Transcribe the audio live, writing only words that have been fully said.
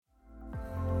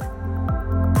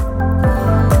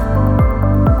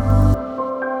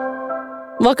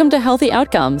Welcome to Healthy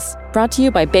Outcomes, brought to you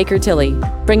by Baker Tilly,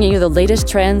 bringing you the latest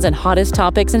trends and hottest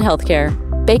topics in healthcare.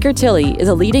 Baker Tilly is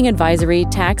a leading advisory,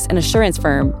 tax, and assurance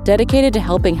firm dedicated to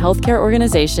helping healthcare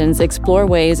organizations explore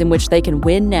ways in which they can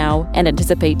win now and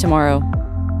anticipate tomorrow.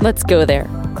 Let's go there.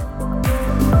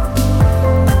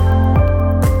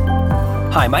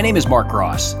 Hi, my name is Mark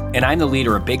Ross, and I'm the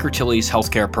leader of Baker Tilly's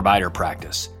healthcare provider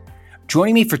practice.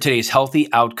 Joining me for today's Healthy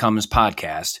Outcomes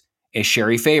podcast is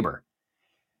Sherry Faber.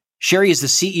 Sherry is the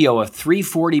CEO of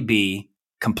 340B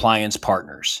Compliance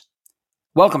Partners.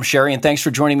 Welcome, Sherry, and thanks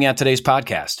for joining me on today's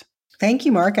podcast. Thank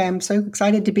you, Mark. I'm so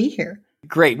excited to be here.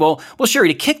 Great. Well, Sherry,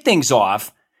 to kick things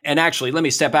off, and actually, let me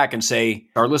step back and say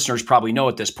our listeners probably know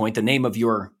at this point, the name of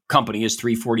your company is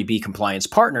 340B Compliance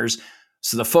Partners.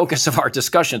 So the focus of our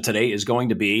discussion today is going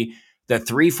to be the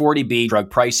 340B drug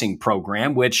pricing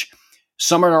program, which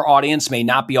some in our audience may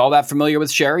not be all that familiar with,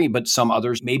 Sherry, but some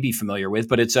others may be familiar with.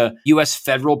 But it's a U.S.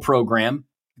 federal program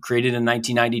created in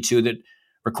 1992 that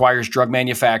requires drug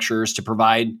manufacturers to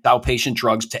provide outpatient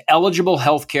drugs to eligible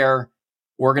healthcare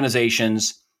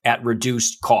organizations at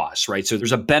reduced costs, right? So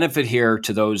there's a benefit here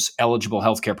to those eligible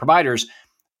healthcare providers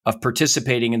of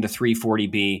participating in the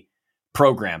 340B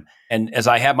program. And as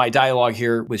I have my dialogue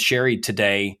here with Sherry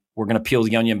today, we're going to peel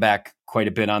the onion back quite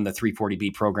a bit on the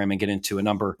 340B program and get into a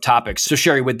number of topics. So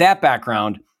Sherry, with that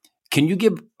background, can you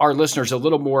give our listeners a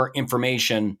little more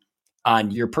information on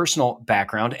your personal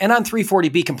background and on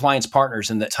 340B Compliance Partners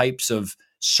and the types of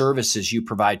services you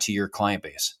provide to your client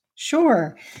base?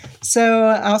 Sure. So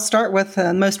I'll start with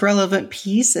the most relevant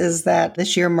piece is that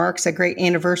this year marks a great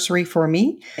anniversary for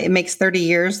me. It makes 30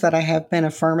 years that I have been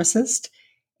a pharmacist.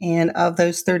 And of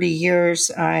those 30 years,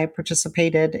 I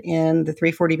participated in the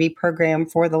 340B program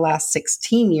for the last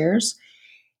 16 years.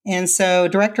 And so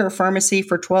director of pharmacy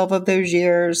for 12 of those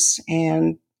years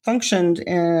and functioned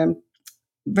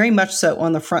very much so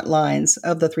on the front lines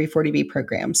of the 340B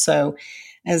program. So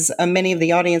as many of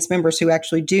the audience members who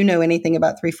actually do know anything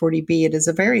about 340B, it is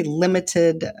a very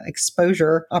limited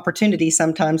exposure opportunity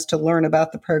sometimes to learn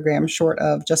about the program, short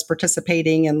of just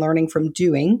participating and learning from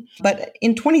doing. But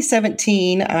in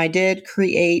 2017, I did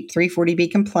create 340B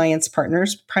Compliance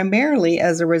Partners, primarily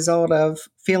as a result of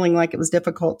feeling like it was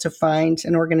difficult to find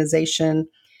an organization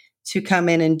to come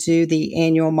in and do the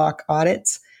annual mock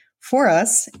audits for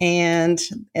us. And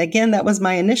again, that was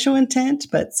my initial intent.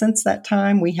 But since that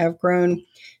time, we have grown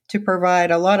to provide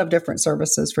a lot of different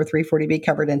services for 340B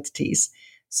covered entities.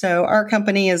 So our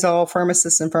company is all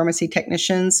pharmacists and pharmacy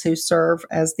technicians who serve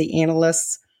as the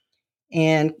analysts.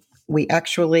 And we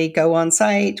actually go on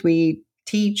site, we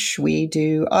teach, we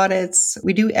do audits,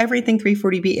 we do everything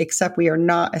 340B, except we are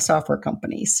not a software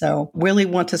company. So really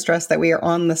want to stress that we are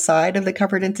on the side of the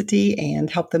covered entity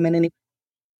and help them in any.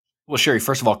 Well, Sherry,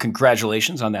 first of all,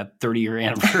 congratulations on that 30-year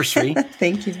anniversary.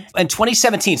 Thank you. And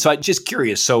 2017, so I'm just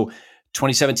curious. So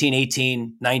 2017,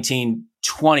 18, 19,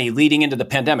 20, leading into the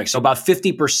pandemic. So about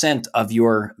 50% of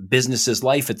your business's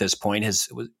life at this point was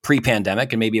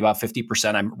pre-pandemic, and maybe about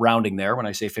 50%, I'm rounding there when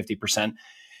I say 50%,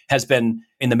 has been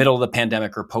in the middle of the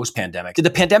pandemic or post-pandemic. Did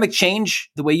the pandemic change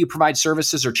the way you provide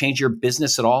services or change your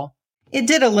business at all? It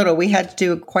did a little. We had to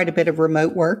do quite a bit of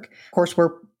remote work. Of course,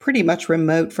 we're pretty much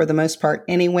remote for the most part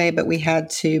anyway, but we had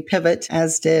to pivot,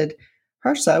 as did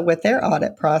HRSA with their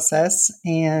audit process,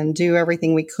 and do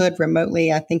everything we could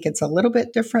remotely. I think it's a little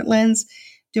bit different lens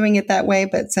doing it that way,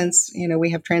 but since,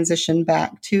 we have transitioned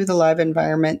back to the live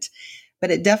environment,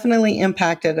 but it definitely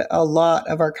impacted a lot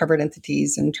of our covered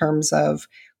entities in terms of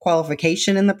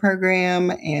qualification in the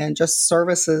program and just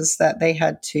services that they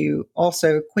had to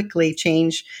also quickly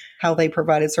change how they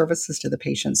provided services to the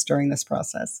patients during this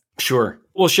process. Sure.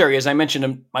 Well, Sherry, as I mentioned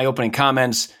in my opening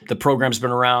comments, the program's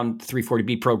been around,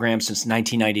 340B program, since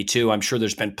 1992. I'm sure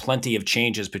there's been plenty of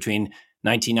changes between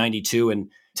 1992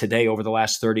 and today over the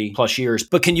last 30 plus years.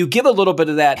 But can you give a little bit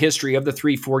of that history of the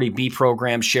 340B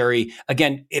program, Sherry?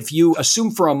 Again, if you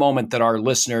assume for a moment that our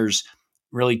listeners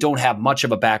really don't have much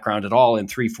of a background at all in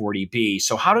 340B.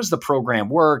 So how does the program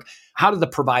work? How do the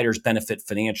providers benefit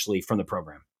financially from the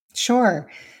program?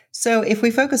 Sure. So if we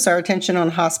focus our attention on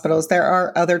hospitals, there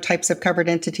are other types of covered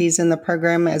entities in the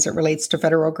program as it relates to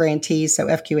federal grantees, so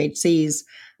FQHCs,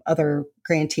 other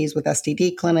grantees with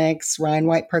STD clinics, Ryan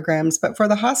White programs. But for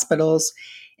the hospitals,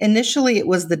 initially it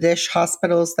was the DSH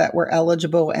hospitals that were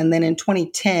eligible. And then in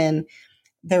 2010,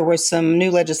 there was some new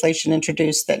legislation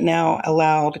introduced that now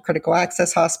allowed critical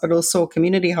access hospitals, so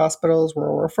community hospitals,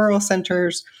 rural referral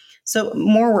centers. So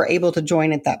more were able to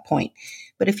join at that point.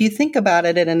 But if you think about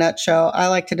it in a nutshell, I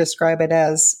like to describe it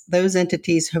as those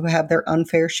entities who have their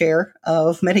unfair share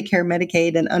of Medicare,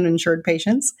 Medicaid, and uninsured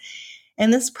patients.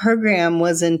 And this program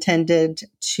was intended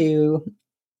to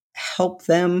help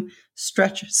them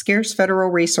stretch scarce federal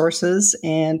resources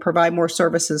and provide more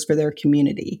services for their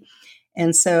community.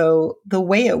 And so the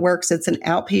way it works, it's an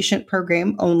outpatient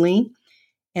program only.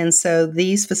 And so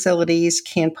these facilities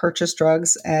can purchase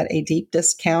drugs at a deep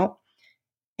discount.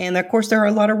 And of course, there are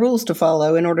a lot of rules to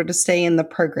follow in order to stay in the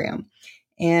program.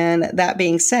 And that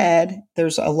being said,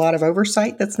 there's a lot of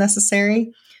oversight that's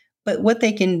necessary. But what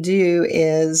they can do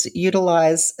is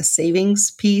utilize a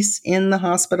savings piece in the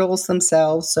hospitals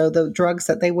themselves. So the drugs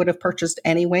that they would have purchased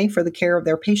anyway for the care of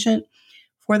their patient,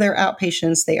 for their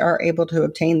outpatients, they are able to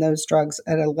obtain those drugs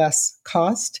at a less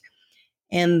cost.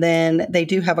 And then they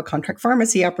do have a contract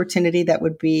pharmacy opportunity that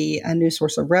would be a new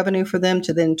source of revenue for them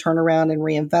to then turn around and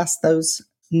reinvest those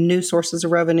new sources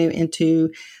of revenue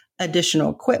into additional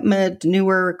equipment,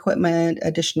 newer equipment,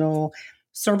 additional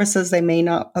services they may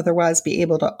not otherwise be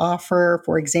able to offer.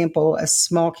 For example, a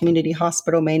small community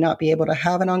hospital may not be able to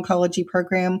have an oncology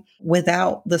program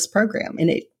without this program. And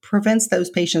it prevents those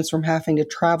patients from having to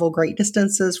travel great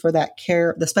distances for that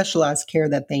care, the specialized care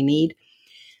that they need.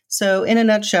 So in a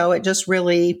nutshell, it just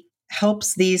really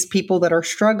helps these people that are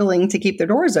struggling to keep their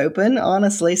doors open.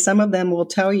 Honestly, some of them will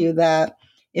tell you that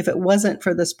if it wasn't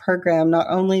for this program, not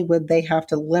only would they have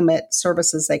to limit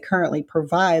services they currently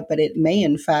provide, but it may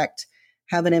in fact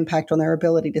have an impact on their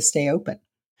ability to stay open.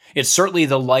 It's certainly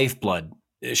the lifeblood,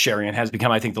 Sherry, and has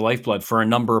become, I think, the lifeblood for a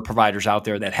number of providers out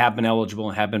there that have been eligible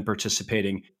and have been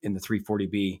participating in the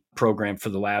 340B program for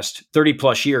the last 30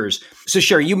 plus years. So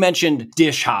Sherry, you mentioned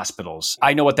DSH hospitals.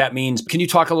 I know what that means. Can you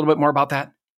talk a little bit more about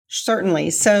that?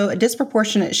 Certainly. So a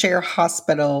disproportionate share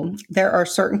hospital, there are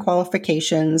certain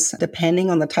qualifications depending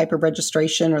on the type of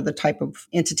registration or the type of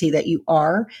entity that you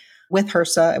are with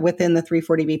HRSA within the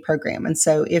 340B program. And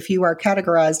so if you are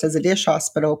categorized as a DSH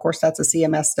hospital, of course, that's a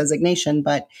CMS designation,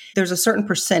 but there's a certain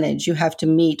percentage you have to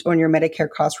meet on your Medicare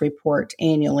cost report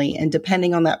annually. And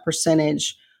depending on that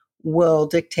percentage will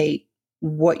dictate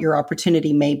what your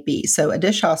opportunity may be. So a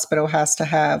DSH hospital has to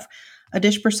have a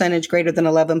DSH percentage greater than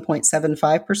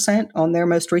 11.75% on their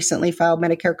most recently filed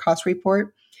Medicare cost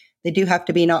report. They do have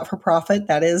to be not-for-profit.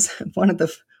 That is one of the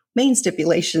main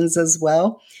stipulations as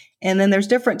well. And then there's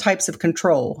different types of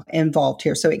control involved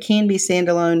here. So it can be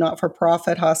standalone,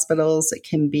 not-for-profit hospitals. It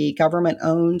can be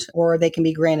government-owned, or they can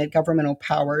be granted governmental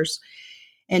powers.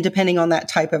 And depending on that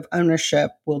type of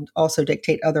ownership will also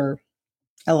dictate other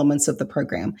elements of the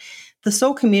program. The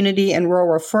sole community and rural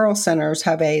referral centers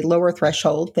have a lower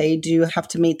threshold. They do have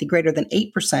to meet the greater than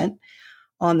 8%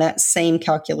 on that same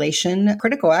calculation.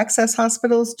 Critical access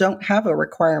hospitals don't have a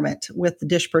requirement with the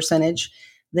DSH percentage.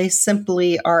 They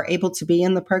simply are able to be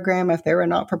in the program. If they're a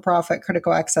not-for-profit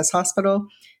critical access hospital,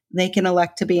 they can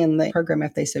elect to be in the program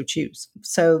if they so choose.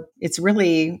 So it's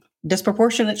really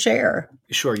disproportionate share.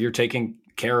 Sure, you're taking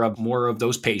care of more of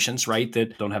those patients, right,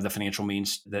 that don't have the financial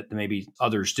means that maybe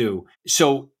others do.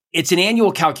 So it's an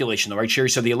annual calculation, though, right, Sherry?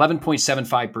 So the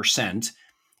 11.75%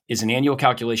 is an annual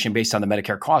calculation based on the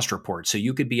Medicare cost report. So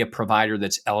you could be a provider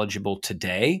that's eligible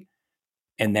today,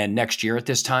 and then next year at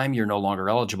this time, you're no longer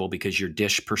eligible because your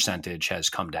DSH percentage has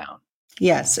come down.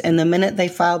 Yes. And the minute they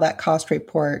file that cost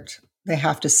report, they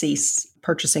have to cease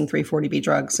purchasing 340B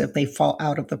drugs if they fall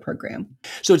out of the program.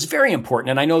 So it's very important.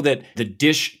 And I know that the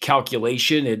DSH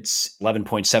calculation, it's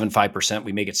 11.75%.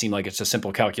 We make it seem like it's a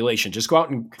simple calculation. Just go out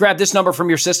and grab this number from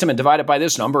your system and divide it by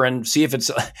this number and see if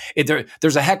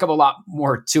there's a heck of a lot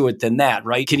more to it than that,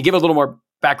 right? Can you give a little more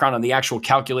background on the actual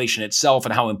calculation itself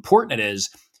and how important it is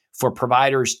for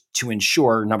providers to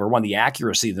ensure, number one, the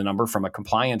accuracy of the number from a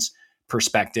compliance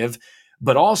perspective,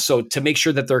 but also to make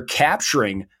sure that they're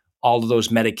capturing all of those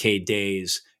Medicaid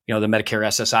days, the Medicare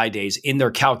SSI days in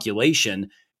their calculation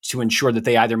to ensure that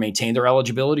they either maintain their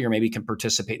eligibility or maybe can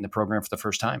participate in the program for the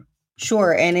first time?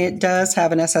 Sure. And it does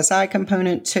have an SSI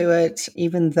component to it.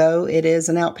 Even though it is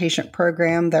an outpatient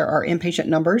program, there are inpatient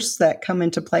numbers that come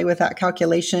into play with that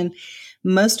calculation.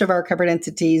 Most of our covered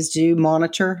entities do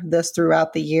monitor this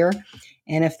throughout the year.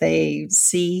 And if they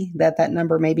see that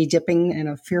number may be dipping in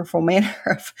a fearful manner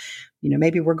of,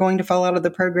 maybe we're going to fall out of the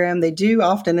program, they do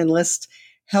often enlist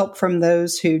help from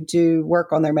those who do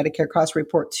work on their Medicare cost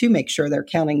report to make sure they're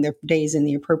counting their days in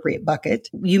the appropriate bucket.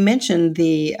 You mentioned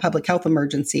the public health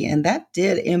emergency, and that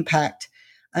did impact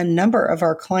a number of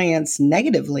our clients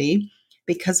negatively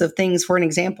because of things, for an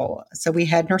example. So we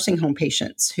had nursing home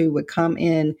patients who would come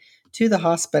in to the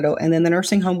hospital and then the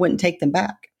nursing home wouldn't take them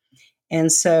back. And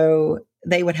so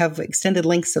they would have extended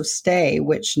lengths of stay,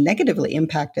 which negatively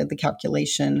impacted the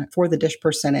calculation for the DSH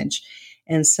percentage.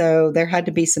 And so there had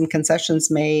to be some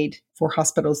concessions made for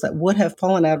hospitals that would have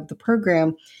fallen out of the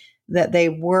program that they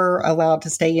were allowed to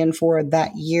stay in for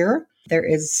that year. There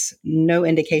is no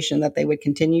indication that they would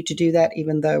continue to do that,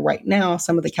 even though right now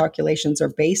some of the calculations are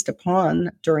based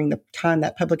upon during the time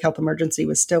that public health emergency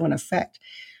was still in effect.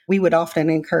 We would often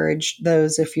encourage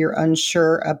those, if you're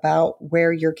unsure about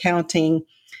where you're counting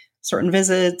certain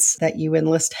visits, that you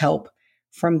enlist help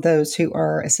from those who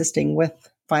are assisting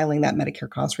with filing that Medicare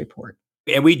cost report.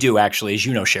 And we do actually, as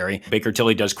you know, Sherry, Baker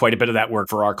Tilly does quite a bit of that work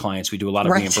for our clients. We do a lot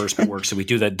of Right. reimbursement work. So we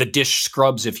do the dish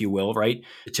scrubs, if you will, right?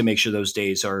 To make sure those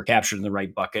days are captured in the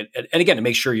right bucket. And again, to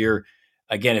make sure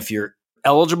if you're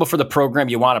eligible for the program,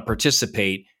 you want to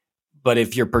participate. But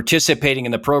if you're participating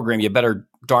in the program, you better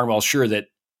darn well sure that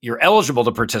you're eligible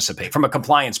to participate from a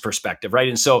compliance perspective, right?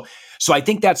 And so I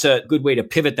think that's a good way to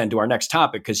pivot then to our next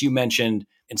topic, because you mentioned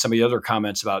in some of the other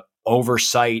comments about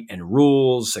oversight and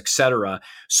rules, et cetera.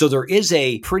 So there is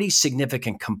a pretty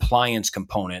significant compliance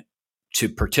component to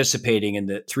participating in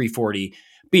the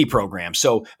 340B program.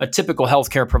 So a typical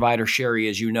healthcare provider, Sherry,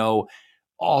 as you know,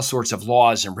 all sorts of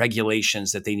laws and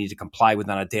regulations that they need to comply with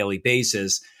on a daily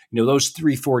basis. Those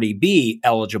 340B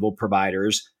eligible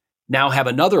providers now have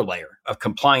another layer of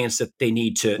compliance that they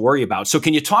need to worry about. So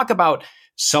can you talk about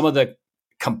some of the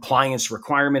compliance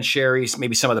requirements, Sherry,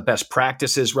 maybe some of the best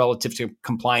practices relative to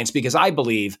compliance? Because I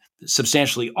believe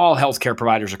substantially all healthcare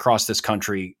providers across this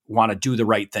country want to do the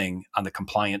right thing on the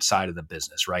compliance side of the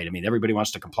business, right? I mean, everybody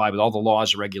wants to comply with all the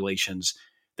laws and regulations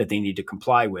that they need to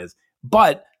comply with.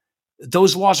 But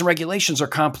those laws and regulations are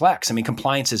complex. I mean,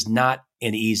 compliance is not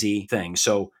an easy thing.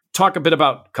 So talk a bit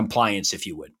about compliance, if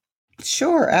you would.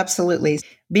 Sure, absolutely.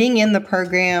 Being in the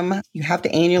program, you have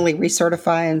to annually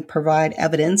recertify and provide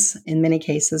evidence in many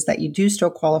cases that you do still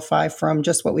qualify from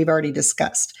just what we've already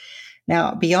discussed.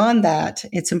 Now, beyond that,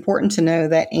 it's important to know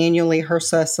that annually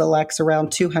HRSA selects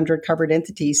around 200 covered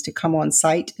entities to come on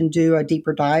site and do a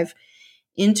deeper dive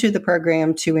into the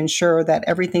program to ensure that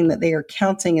everything that they are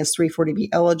counting as 340B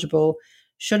eligible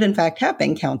should in fact have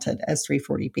been counted as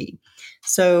 340B.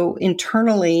 So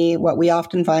internally, what we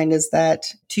often find is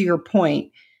that, to your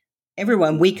point,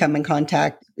 everyone we come in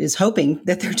contact is hoping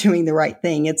that they're doing the right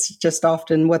thing. It's just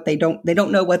often they don't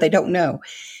know what they don't know.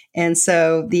 And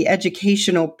so the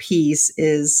educational piece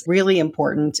is really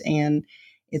important, and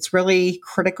it's really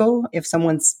critical if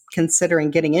someone's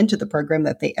considering getting into the program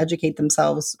that they educate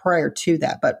themselves prior to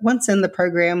that. But once in the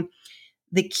program,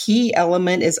 the key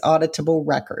element is auditable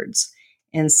records.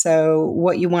 And so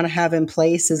what you want to have in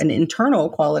place is an internal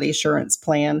quality assurance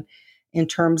plan in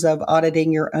terms of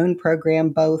auditing your own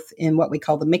program, both in what we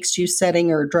call the mixed use setting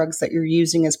or drugs that you're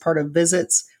using as part of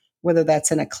visits, whether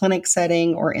that's in a clinic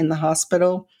setting or in the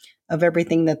hospital, of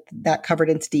everything that covered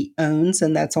entity owns,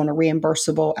 and that's on a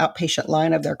reimbursable outpatient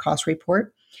line of their cost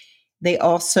report. They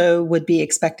also would be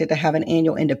expected to have an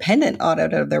annual independent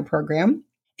audit of their program.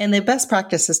 And the best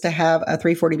practice is to have a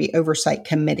 340B oversight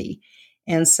committee.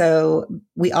 And so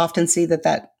we often see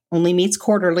that only meets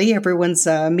quarterly. Everyone's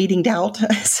meetinged out,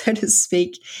 so to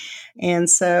speak. And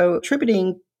so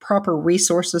attributing proper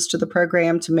resources to the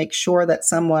program to make sure that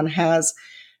someone has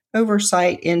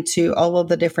oversight into all of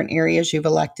the different areas you've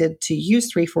elected to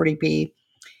use 340B.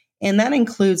 And that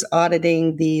includes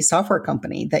auditing the software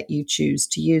company that you choose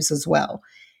to use as well.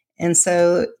 And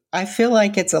so I feel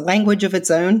like it's a language of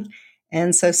its own.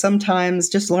 And so sometimes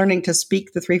just learning to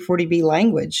speak the 340B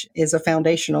language is a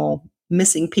foundational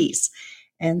missing piece.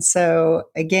 And so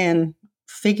again,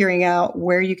 figuring out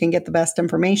where you can get the best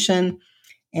information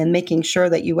and making sure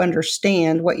that you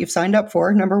understand what you've signed up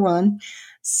for, number one.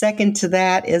 Second to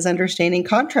that is understanding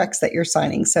contracts that you're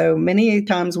signing. So many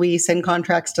times we send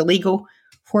contracts to legal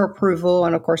for approval,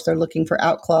 and of course they're looking for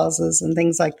out clauses and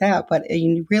things like that. But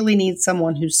you really need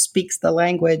someone who speaks the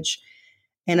language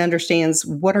and understands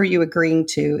what are you agreeing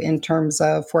to in terms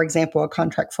of, for example, a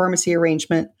contract pharmacy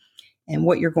arrangement and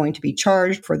what you're going to be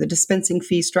charged for the dispensing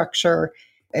fee structure,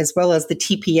 as well as the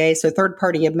TPA. So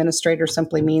third-party administrator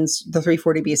simply means the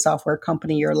 340B software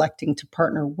company you're electing to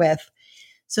partner with.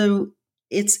 So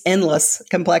it's endless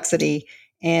complexity,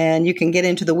 and you can get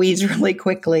into the weeds really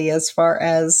quickly as far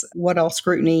as what all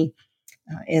scrutiny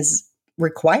is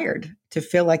required to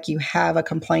feel like you have a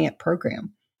compliant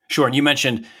program. Sure. And you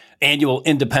mentioned annual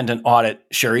independent audit,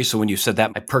 Sherry. So when you said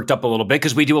that, I perked up a little bit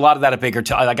because we do a lot of that at Baker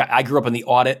Tilly. I grew up in the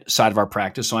audit side of our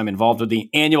practice, so I'm involved with the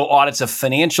annual audits of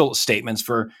financial statements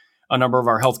for a number of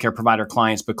our healthcare provider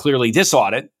clients. But clearly this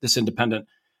independent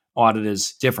audit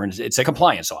is different. It's a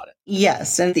compliance audit.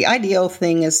 Yes. And the ideal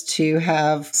thing is to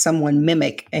have someone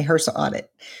mimic a HRSA audit.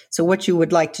 So what you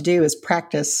would like to do is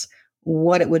practice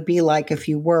what it would be like if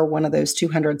you were one of those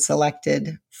 200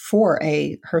 selected for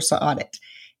a HRSA audit.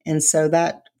 And so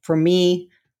that, for me,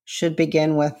 should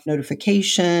begin with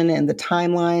notification and the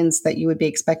timelines that you would be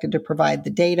expected to provide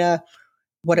the data,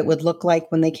 what it would look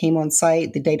like when they came on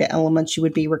site, the data elements you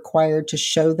would be required to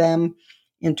show them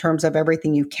in terms of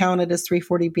everything you counted as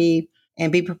 340B,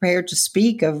 and be prepared to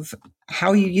speak of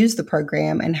how you use the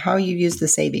program and how you use the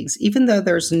savings. Even though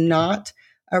there's not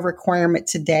a requirement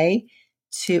today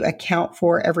to account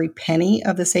for every penny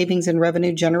of the savings and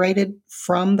revenue generated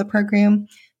from the program,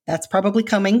 that's probably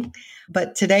coming.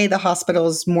 But today, the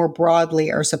hospitals more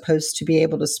broadly are supposed to be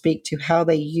able to speak to how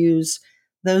they use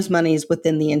those monies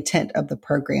within the intent of the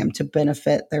program to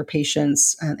benefit their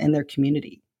patients and their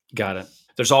community. Got it.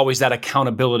 There's always that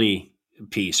accountability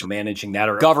piece, managing that,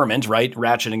 or government, right?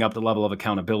 Ratcheting up the level of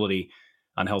accountability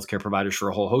on healthcare providers for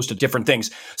a whole host of different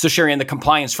things. So Sherry, on the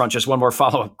compliance front, just one more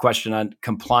follow-up question on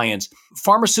compliance.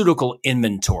 Pharmaceutical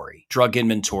inventory, drug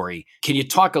inventory. Can you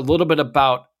talk a little bit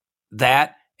about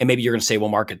that? And maybe you're going to say, well,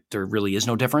 Mark, there really is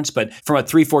no difference. But from a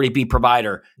 340B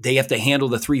provider, they have to handle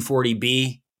the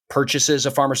 340B purchases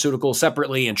of pharmaceuticals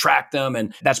separately and track them.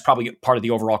 And that's probably part of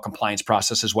the overall compliance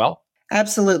process as well.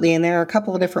 Absolutely. And there are a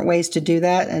couple of different ways to do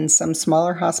that. And some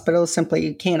smaller hospitals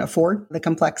simply can't afford the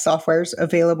complex softwares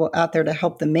available out there to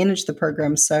help them manage the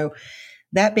program. So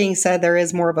that being said, there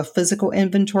is more of a physical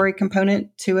inventory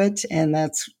component to it, and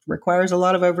that requires a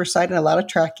lot of oversight and a lot of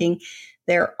tracking.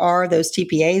 There are those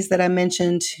TPAs that I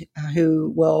mentioned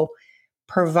who will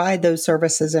provide those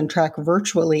services and track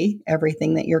virtually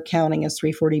everything that you're counting as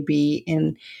 340B.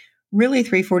 And really,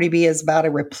 340B is about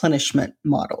a replenishment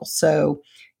model. So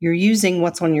you're using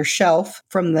what's on your shelf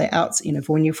from the outs,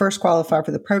 when you first qualify for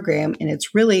the program, and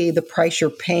it's really the price you're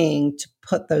paying to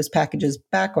put those packages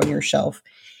back on your shelf,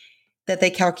 that they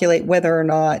calculate whether or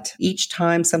not each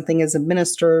time something is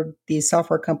administered, these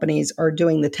software companies are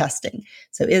doing the testing.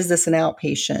 So is this an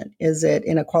outpatient? Is it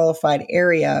in a qualified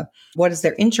area? What is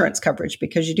their insurance coverage?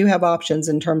 Because you do have options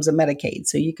in terms of Medicaid.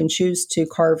 So you can choose to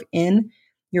carve in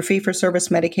your fee-for-service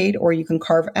Medicaid, or you can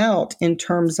carve out in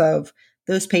terms of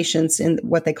those patients in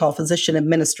what they call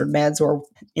physician-administered meds, or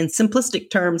in simplistic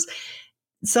terms,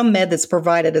 some med that's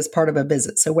provided as part of a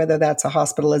visit. So whether that's a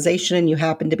hospitalization and you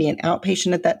happen to be an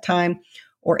outpatient at that time,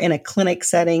 or in a clinic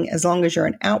setting, as long as you're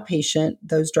an outpatient,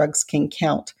 those drugs can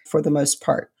count for the most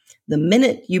part. The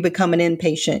minute you become an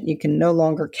inpatient, you can no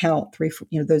longer count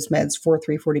those meds for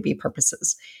 340B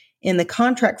purposes. In the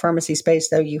contract pharmacy space,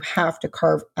 though, you have to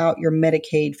carve out your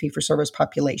Medicaid fee-for-service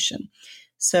population.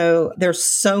 So there's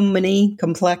so many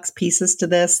complex pieces to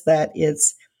this that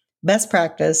it's best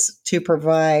practice to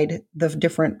provide the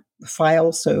different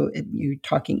files. So you're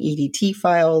talking EDT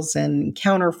files and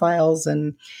counter files,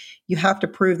 and you have to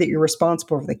prove that you're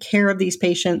responsible for the care of these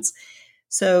patients.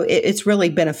 So it's really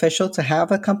beneficial to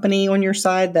have a company on your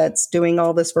side that's doing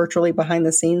all this virtually behind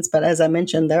the scenes. But as I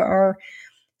mentioned, there are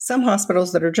some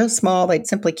hospitals that are just small. They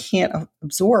simply can't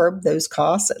absorb those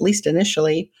costs, at least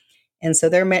initially. And so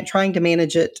they're trying to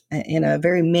manage it in a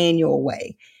very manual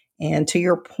way. And to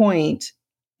your point,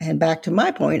 and back to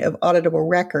my point of auditable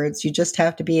records, you just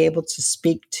have to be able to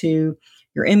speak to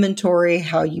your inventory,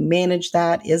 how you manage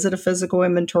that. Is it a physical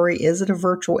inventory? Is it a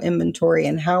virtual inventory?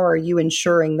 And how are you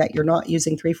ensuring that you're not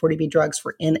using 340B drugs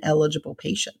for ineligible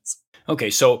patients?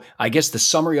 Okay, so I guess the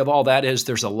summary of all that is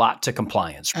there's a lot to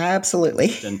compliance.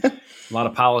 Absolutely. And a lot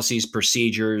of policies,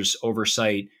 procedures,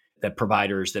 oversight that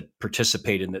providers that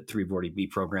participate in the 340B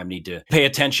program need to pay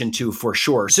attention to for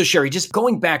sure. So Sherry, just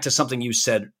going back to something you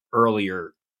said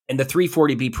earlier, in the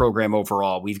 340B program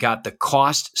overall, we've got the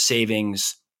cost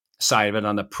savings side of it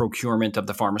on the procurement of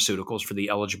the pharmaceuticals for the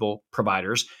eligible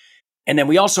providers. And then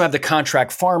we also have the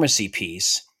contract pharmacy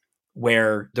piece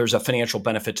where there's a financial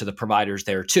benefit to the providers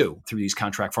there too through these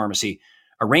contract pharmacy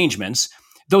arrangements.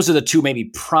 Those are the two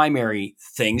maybe primary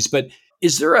things. But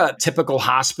is there a typical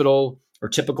hospital or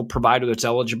typical provider that's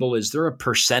eligible? Is there a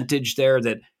percentage there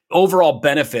that overall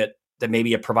benefit that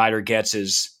maybe a provider gets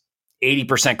is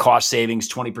 80% cost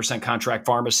savings, 20% contract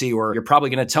pharmacy? Or you're probably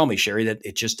going to tell me, Sherry, that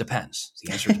it just depends.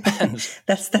 The answer depends.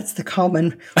 That's the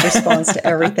common response to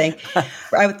everything.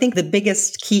 I would think the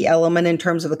biggest key element in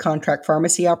terms of the contract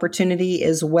pharmacy opportunity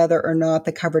is whether or not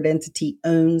the covered entity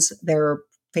owns their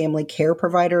family care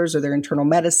providers or their internal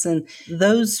medicine,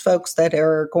 those folks that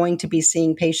are going to be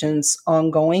seeing patients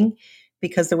ongoing,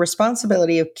 because the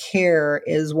responsibility of care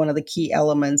is one of the key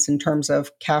elements in terms of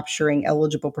capturing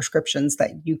eligible prescriptions that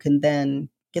you can then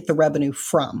get the revenue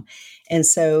from. And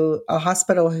so a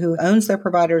hospital who owns their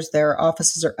providers, their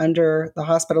offices are under the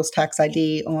hospital's tax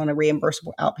ID on a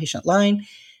reimbursable outpatient line,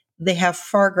 they have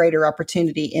far greater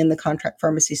opportunity in the contract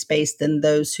pharmacy space than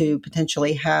those who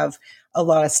potentially have a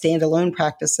lot of standalone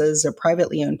practices or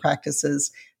privately owned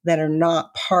practices that are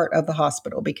not part of the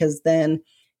hospital, because then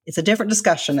it's a different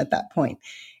discussion at that point.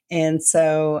 And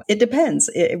so it depends.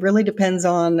 It really depends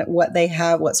on what they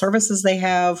have, what services they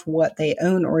have, what they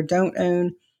own or don't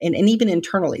own, and even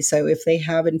internally. So if they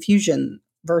have infusion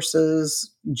versus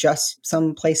just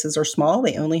some places are small,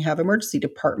 they only have emergency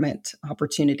department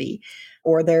opportunity,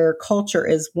 or their culture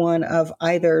is one of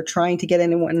either trying to get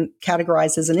anyone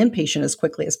categorized as an inpatient as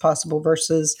quickly as possible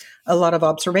versus a lot of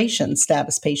observation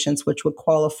status patients, which would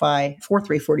qualify for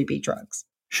 340B drugs.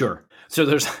 Sure. So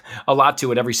there's a lot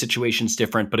to it. Every situation's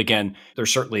different. But again, there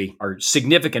certainly are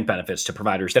significant benefits to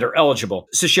providers that are eligible.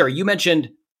 So Sherry, you mentioned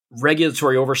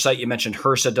regulatory oversight. You mentioned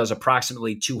HRSA does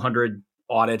approximately 200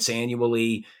 audits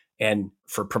annually. And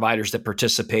for providers that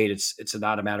participate, it's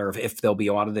not a matter of if they'll be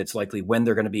audited. It's likely when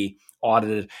they're going to be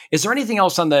audited. Is there anything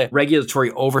else on the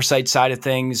regulatory oversight side of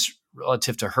things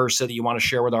relative to HRSA that you want to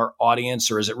share with our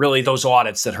audience? Or is it really those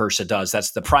audits that HRSA does?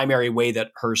 That's the primary way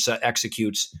that HRSA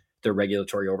executes their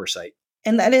regulatory oversight.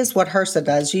 And that is what HRSA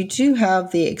does. You do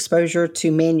have the exposure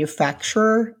to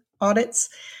manufacturer audits.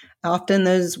 Often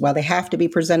those, they have to be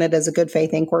presented as a good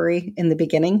faith inquiry in the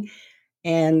beginning.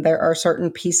 And there are certain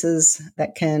pieces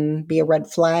that can be a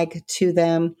red flag to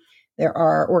them. There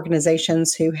are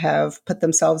organizations who have put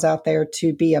themselves out there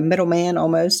to be a middleman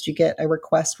almost. You get a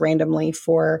request randomly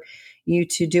for you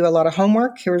to do a lot of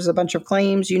homework. Here's a bunch of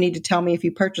claims. You need to tell me if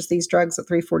you purchase these drugs at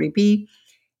 340B.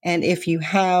 And if you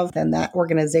have, then that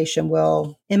organization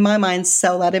will, in my mind,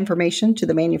 sell that information to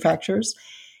the manufacturers.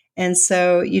 And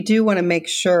so you do want to make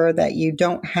sure that you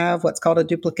don't have what's called a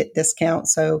duplicate discount.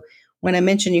 So when I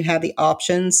mentioned you have the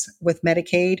options with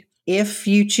Medicaid, if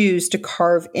you choose to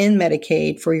carve in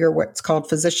Medicaid for your what's called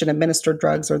physician administered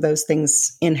drugs or those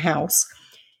things in-house,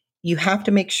 you have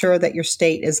to make sure that your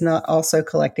state is not also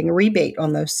collecting a rebate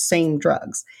on those same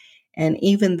drugs. And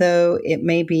even though it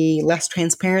may be less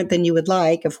transparent than you would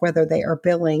like of whether they are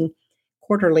billing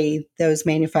quarterly those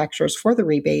manufacturers for the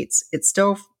rebates, it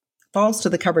still falls to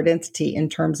the covered entity in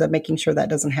terms of making sure that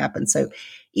doesn't happen. So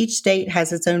each state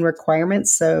has its own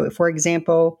requirements. So, for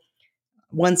example,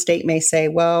 one state may say,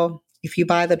 well, if you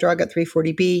buy the drug at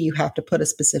 340B, you have to put a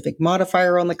specific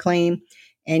modifier on the claim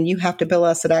and you have to bill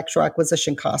us at actual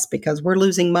acquisition cost because we're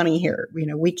losing money here.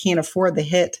 We can't afford the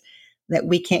hit that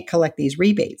we can't collect these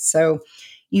rebates. So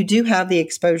you do have the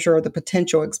exposure or the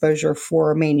potential exposure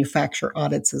for manufacturer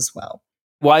audits as well.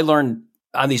 Well, I learn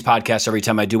on these podcasts every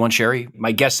time I do one, Sherry.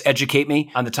 My guests educate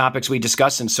me on the topics we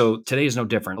discuss. And so today is no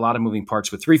different. A lot of moving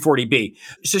parts with 340B.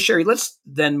 So Sherry, let's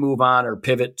then move on or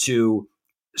pivot to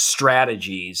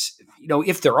strategies.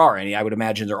 If there are any, I would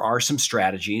imagine there are some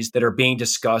strategies that are being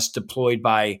discussed, deployed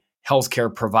by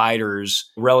healthcare providers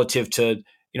relative to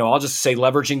I'll just say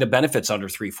leveraging the benefits under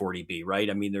 340B, right?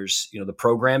 I mean, there's, the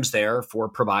programs there for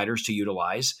providers to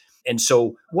utilize. And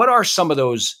so what are some of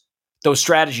those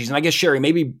strategies? And I guess, Sherry,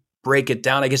 maybe break it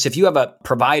down. I guess if you have a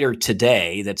provider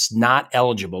today that's not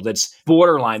eligible, that's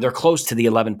borderline, they're close to the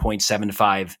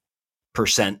 11.75%,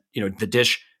 the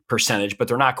DISH percentage, but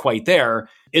they're not quite there.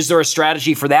 Is there a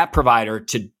strategy for that provider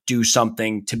to do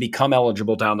something to become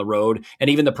eligible down the road? And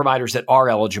even the providers that are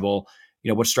eligible,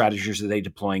 what strategies are they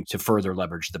deploying to further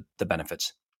leverage the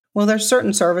benefits? Well, there's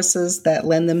certain services that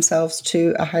lend themselves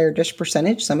to a higher DISH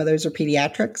percentage. Some of those are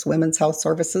pediatrics, women's health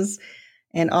services,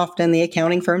 and often the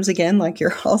accounting firms, again, like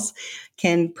yours,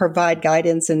 can provide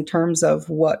guidance in terms of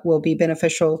what will be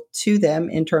beneficial to them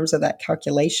in terms of that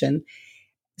calculation.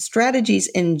 Strategies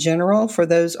in general for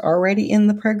those already in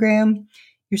the program,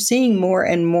 you're seeing more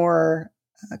and more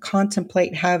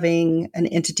contemplate having an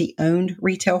entity-owned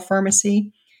retail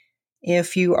pharmacy.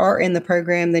 If you are in the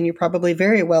program, then you're probably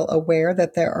very well aware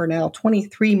that there are now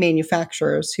 23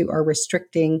 manufacturers who are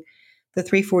restricting the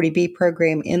 340B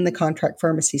program in the contract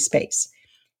pharmacy space.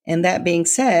 And that being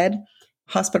said,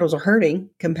 hospitals are hurting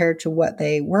compared to what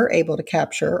they were able to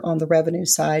capture on the revenue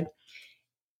side.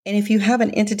 And if you have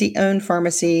an entity-owned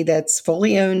pharmacy that's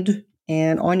fully owned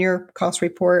and on your cost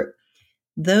report,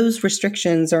 those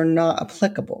restrictions are not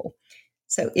applicable.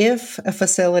 So if a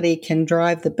facility can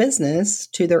drive the business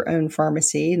to their own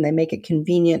pharmacy and they make it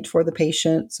convenient for the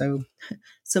patient, so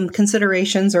some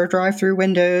considerations are drive-through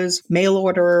windows, mail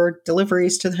order,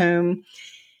 deliveries to the home,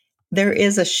 there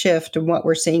is a shift in what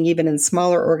we're seeing even in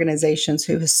smaller organizations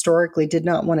who historically did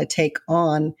not want to take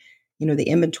on, the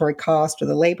inventory cost or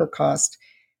the labor cost.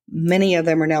 Many of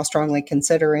them are now strongly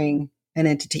considering an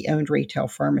entity-owned retail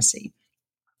pharmacy.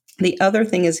 The other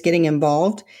thing is getting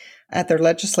involved at their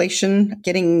legislation,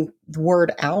 getting the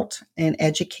word out and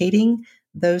educating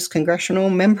those congressional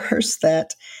members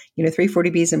that,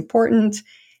 340B is important.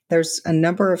 There's a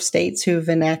number of states who've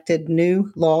enacted new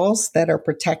laws that are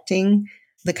protecting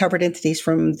the covered entities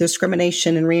from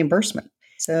discrimination and reimbursement.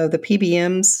 So the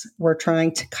PBMs were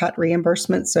trying to cut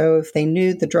reimbursement. So if they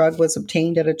knew the drug was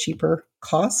obtained at a cheaper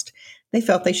cost, they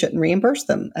felt they shouldn't reimburse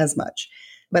them as much.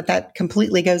 But that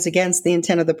completely goes against the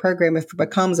intent of the program. If it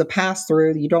becomes a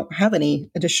pass-through, you don't have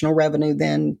any additional revenue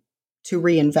then to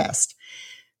reinvest.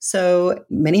 So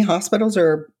many hospitals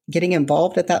are getting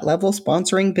involved at that level,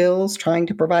 sponsoring bills, trying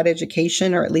to provide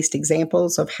education or at least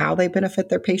examples of how they benefit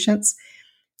their patients.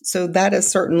 So that is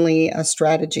certainly a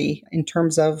strategy in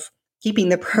terms of keeping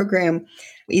the program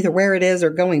either where it is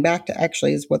or going back to,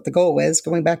 actually is what the goal is,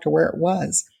 going back to where it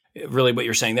was. Really what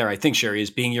you're saying there, I think, Sherry, is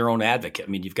being your own advocate.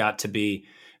 I mean, you've got to be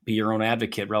your own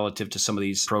advocate relative to some of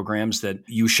these programs that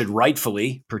you should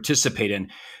rightfully participate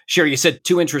in. Sherry, you said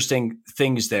two interesting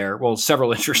things there. Well,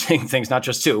 several interesting things, not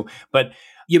just two, but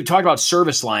you talked about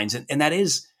service lines. And that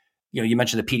is, you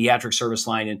mentioned the pediatric service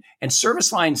line, and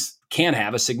service lines can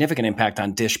have a significant impact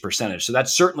on DSH percentage. So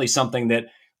that's certainly something that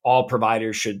all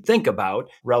providers should think about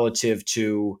relative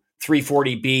to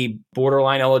 340B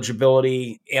borderline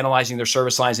eligibility, analyzing their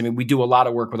service lines. I mean, we do a lot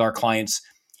of work with our clients,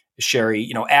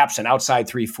 Sherry, absent outside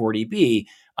 340B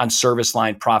on service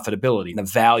line profitability and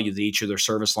the value that each of their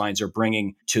service lines are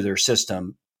bringing to their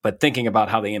system. But thinking about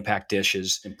how they impact DSH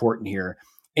is important here.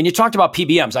 And you talked about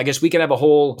PBMs. I guess we could have a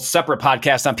whole separate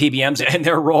podcast on PBMs and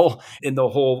their role in the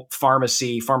whole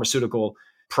pharmaceutical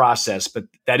process. But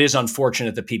that is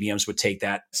unfortunate that PBMs would take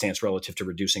that stance relative to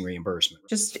reducing reimbursement.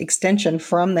 Just extension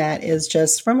from that is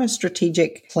just from a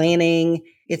strategic planning.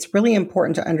 It's really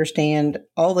important to understand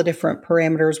all the different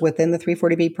parameters within the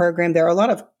 340B program. There are a lot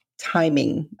of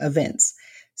timing events.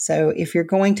 So if you're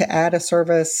going to add a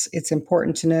service, it's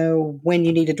important to know when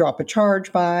you need to drop a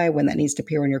charge by, when that needs to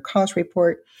appear on your cost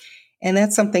report. And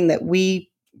that's something that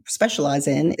we specialize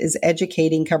in, is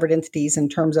educating covered entities in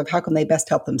terms of how can they best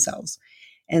help themselves.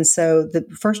 And so the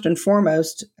first and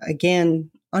foremost,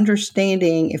 again,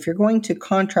 understanding if you're going to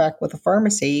contract with a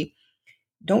pharmacy,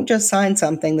 don't just sign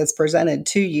something that's presented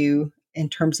to you in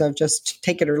terms of just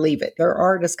take it or leave it. There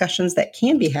are discussions that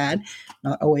can be had,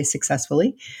 not always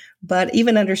successfully, but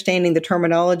even understanding the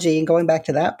terminology and going back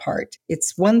to that part,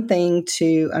 it's one thing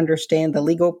to understand the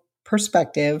legal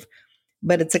perspective,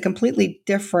 but it's a completely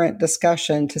different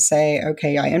discussion to say,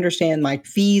 okay, I understand my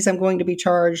fees I'm going to be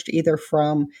charged either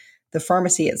from the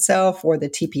pharmacy itself or the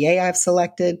TPA I've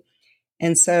selected.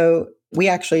 And so we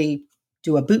actually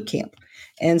do a boot camp.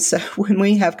 And so when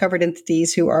we have covered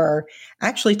entities who are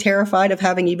actually terrified of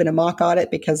having even a mock audit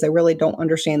because they really don't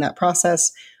understand that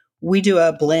process, we do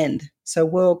a blend. So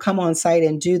we'll come on site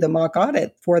and do the mock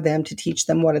audit for them to teach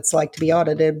them what it's like to be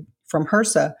audited from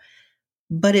HRSA.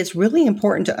 But it's really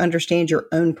important to understand your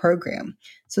own program.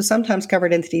 So sometimes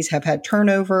covered entities have had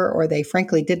turnover or they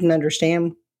frankly didn't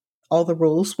understand all the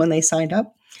rules when they signed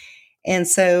up. And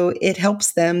so it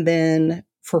helps them then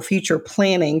for future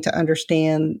planning to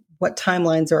understand what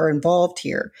timelines are involved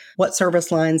here, what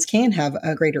service lines can have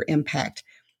a greater impact.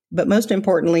 But most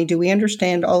importantly, do we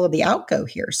understand all of the outgo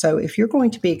here? So if you're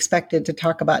going to be expected to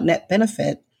talk about net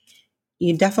benefit,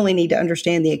 you definitely need to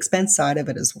understand the expense side of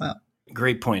it as well.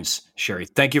 Great points, Sherry.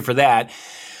 Thank you for that.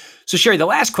 So Sherry, the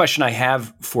last question I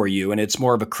have for you, and it's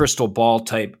more of a crystal ball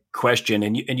type question,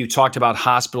 and you talked about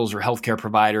hospitals or healthcare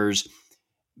providers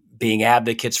being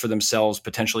advocates for themselves,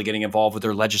 potentially getting involved with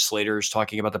their legislators,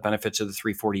 talking about the benefits of the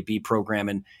 340B program,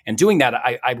 and doing that,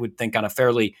 I would think, on a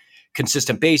fairly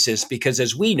consistent basis, because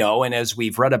as we know, and as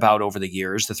we've read about over the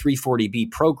years, the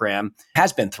 340B program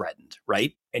has been threatened,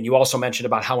 right? And you also mentioned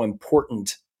about how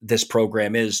important this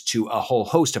program is to a whole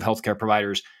host of healthcare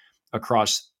providers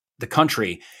across the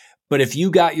country. But if you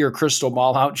got your crystal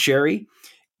ball out, Sherry,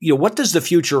 what does the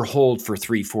future hold for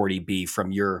 340B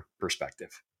from your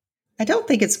perspective? I don't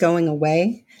think it's going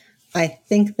away. I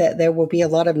think that there will be a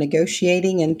lot of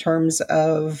negotiating in terms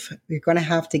of you're going to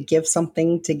have to give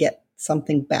something to get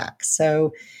something back.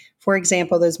 So, for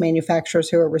example, those manufacturers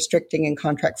who are restricting in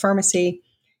contract pharmacy,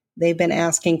 they've been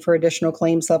asking for additional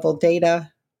claims level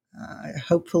data.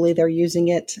 Hopefully they're using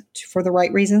it for the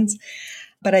right reasons.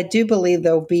 But I do believe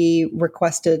there'll be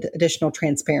requested additional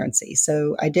transparency.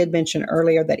 So I did mention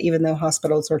earlier that even though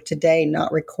hospitals are today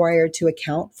not required to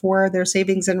account for their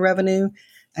savings and revenue,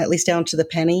 at least down to the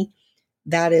penny,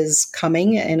 that is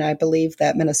coming. And I believe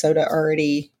that Minnesota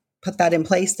already put that in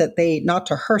place, that they, not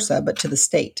to HRSA, but to the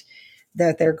state,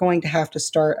 that they're going to have to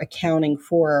start accounting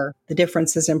for the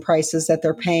differences in prices that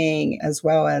they're paying, as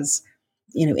well as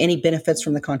any benefits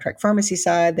from the contract pharmacy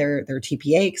side, their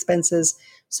TPA expenses.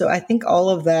 So I think all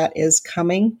of that is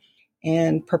coming,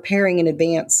 and preparing in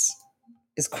advance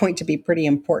is going to be pretty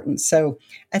important. So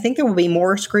I think there will be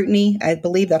more scrutiny. I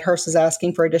believe that HRSA is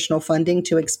asking for additional funding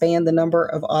to expand the number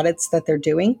of audits that they're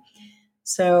doing.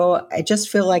 So I just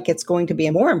feel like it's going to be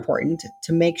more important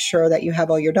to make sure that you have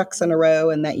all your ducks in a row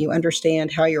and that you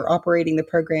understand how you're operating the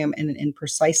program and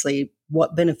precisely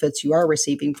what benefits you are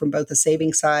receiving from both the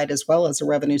savings side as well as the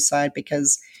revenue side,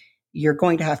 because you're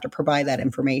going to have to provide that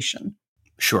information.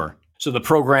 Sure. So the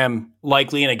program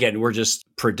likely, and again, we're just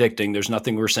predicting, there's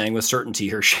nothing we're saying with certainty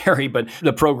here, Sherry, but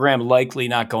the program likely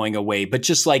not going away. But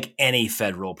just like any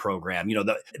federal program,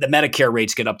 the Medicare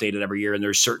rates get updated every year, and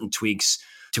there's certain tweaks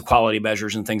to quality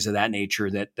measures and things of that nature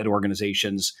that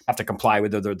organizations have to comply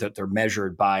with, or that they're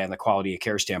measured by on the quality of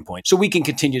care standpoint. So we can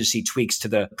continue to see tweaks to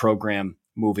the program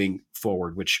moving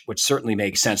forward, which certainly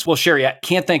makes sense. Well, Sherry, I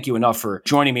can't thank you enough for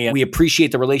joining me. We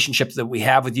appreciate the relationship that we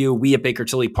have with you. We at Baker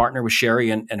Tilly partner with Sherry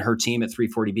and her team at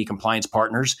 340B Compliance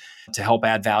Partners to help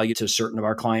add value to certain of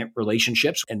our client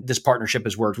relationships. And this partnership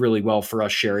has worked really well for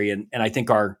us, Sherry. And I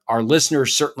think our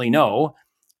listeners certainly know,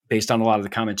 based on a lot of the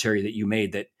commentary that you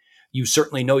made, that you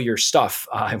certainly know your stuff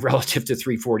relative to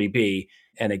 340B,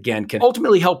 and again, can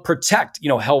ultimately help protect,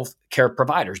 healthcare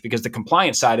providers, because the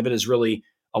compliance side of it is really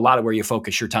a lot of where you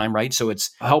focus your time, right? So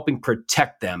it's helping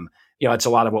protect them. It's a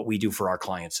lot of what we do for our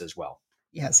clients as well.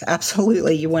 Yes,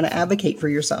 absolutely. You want to advocate for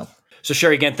yourself. So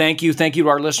Sherry, again, thank you. Thank you to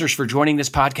our listeners for joining this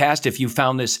podcast. If you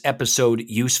found this episode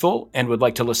useful and would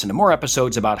like to listen to more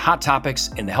episodes about hot topics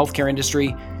in the healthcare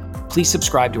industry, please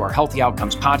subscribe to our Healthy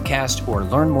Outcomes podcast or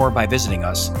learn more by visiting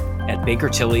us at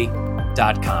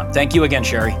bakertilly.com. Thank you again,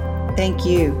 Sherry. Thank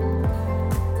you.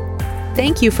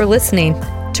 Thank you for listening.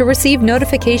 To receive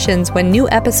notifications when new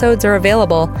episodes are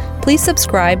available, please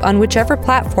subscribe on whichever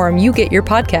platform you get your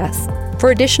podcasts.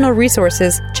 For additional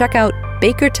resources, check out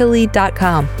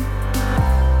bakertilly.com.